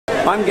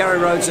I'm Gary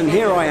Rhodes, and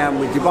here I am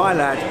with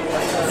Dubailad,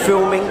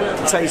 filming,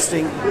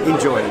 tasting,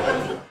 enjoying.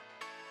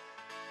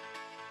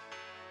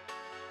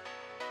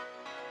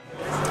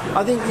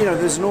 I think,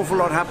 there's an awful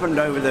lot happened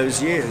over those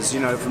years,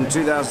 from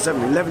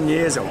 2007, 11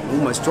 years, or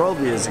almost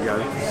 12 years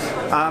ago.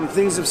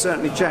 Things have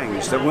certainly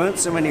changed. There weren't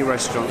so many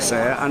restaurants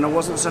there, and there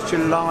wasn't such a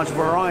large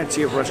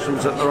variety of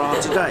restaurants that there are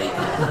today.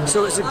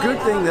 So it's a good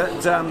thing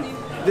that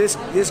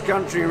this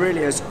country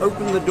really has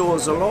opened the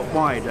doors a lot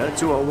wider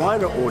to a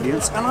wider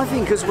audience, and I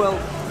think as well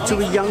to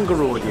a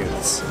younger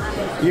audience,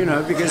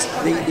 because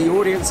the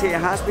audience here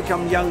has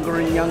become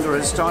younger and younger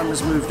as time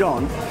has moved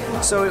on.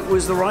 So it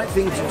was the right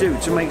thing to do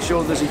to make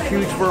sure there's a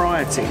huge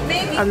variety,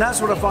 and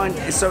that's what I find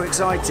is so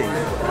exciting.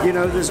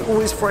 There's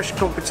always fresh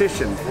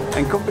competition,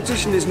 and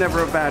competition is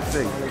never a bad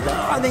thing.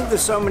 I think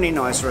there's so many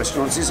nice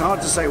restaurants, it's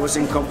hard to say what's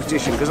in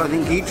competition, because I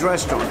think each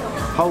restaurant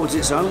holds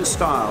its own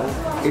style,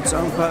 its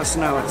own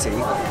personality,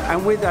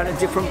 and with that a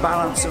different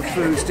balance of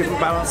foods,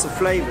 different balance of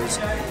flavors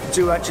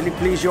to actually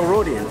please your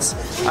audience.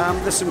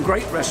 There's some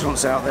great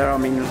restaurants out there. I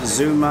mean,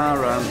 Zuma,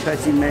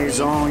 Petit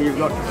Maison, you've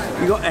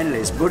got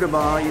endless, Buddha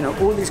Bar,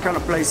 all these kind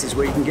of places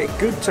where you can get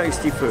good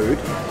tasty food.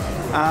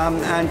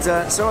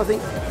 So I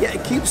think,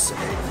 it keeps,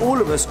 all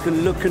of us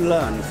can look and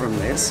learn from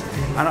this,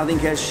 and I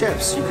think as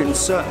chefs you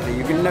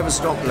can never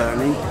stop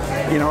learning.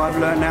 I've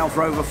learned now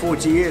for over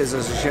 40 years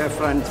as a chef,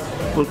 and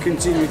will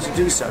continue to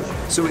do so.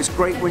 So it's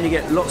great when you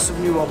get lots of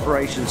new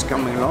operations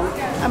coming along,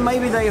 and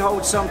maybe they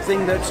hold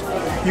something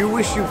that you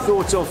wish you'd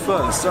thought of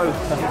first. So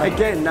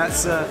again,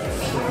 that's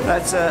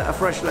a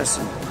fresh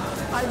lesson.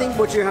 I think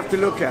what you have to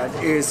look at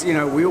is,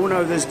 we all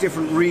know there's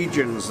different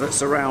regions that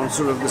surround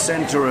sort of the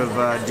center of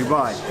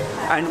Dubai.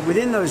 And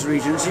within those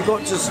regions, you've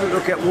got to sort of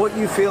look at what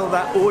you feel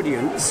that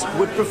audience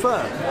would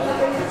prefer.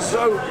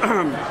 So,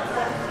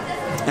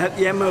 at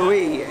the MOE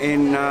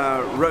in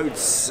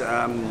Rhodes,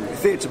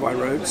 Theatre by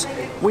Rhodes,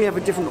 we have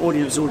a different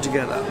audience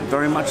altogether,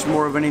 very much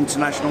more of an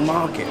international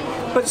market.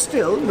 But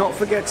still, not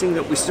forgetting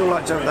that we still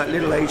like to have that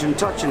little Asian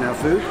touch in our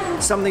food,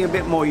 something a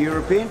bit more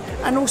European,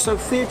 and also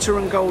theatre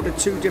and gold are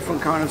two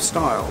different kind of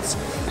styles.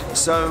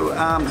 So,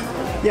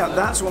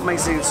 that's what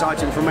makes it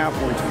exciting from our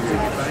point of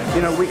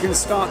view. We can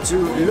start to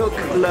look,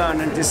 learn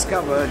and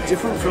discover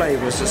different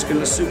flavours that's going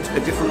to suit a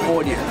different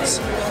audience.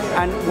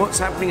 And what's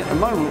happening at the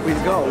moment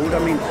with gold, I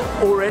mean,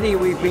 already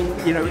we've been,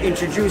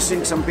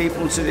 introducing some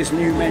people to this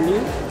new menu,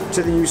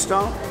 to the new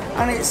style,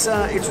 and it's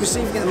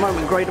receiving at the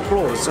moment great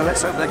applause, so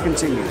let's hope that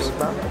continues.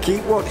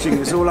 Keep watching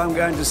is all I'm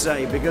going to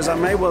say, because I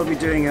may well be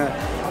doing a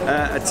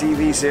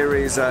TV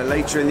series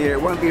later in the year.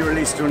 It won't be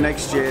released till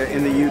next year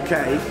in the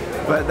UK,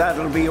 but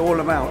that'll be all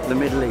about the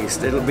Middle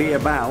East. It'll be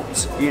about,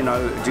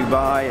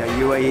 Dubai,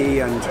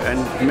 UAE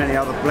and many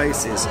other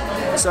places.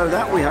 So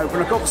that we hope,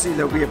 and obviously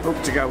there'll be a book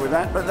to go with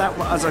that, but that,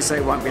 as I say,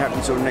 won't be happening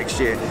until next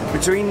year.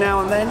 Between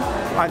now and then,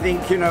 I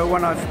think, when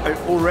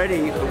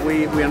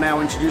we are now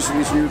introducing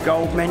this new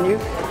gold menu.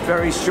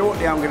 Very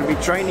shortly I'm going to be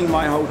training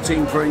my whole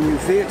team for a new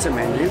theatre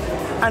menu,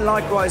 and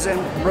likewise then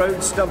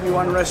Rhodes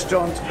W1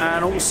 restaurant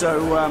and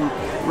also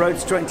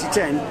Rhodes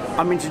 2010,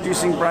 I'm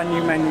introducing brand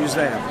new menus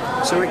there.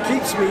 So it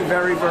keeps me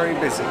very, very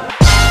busy.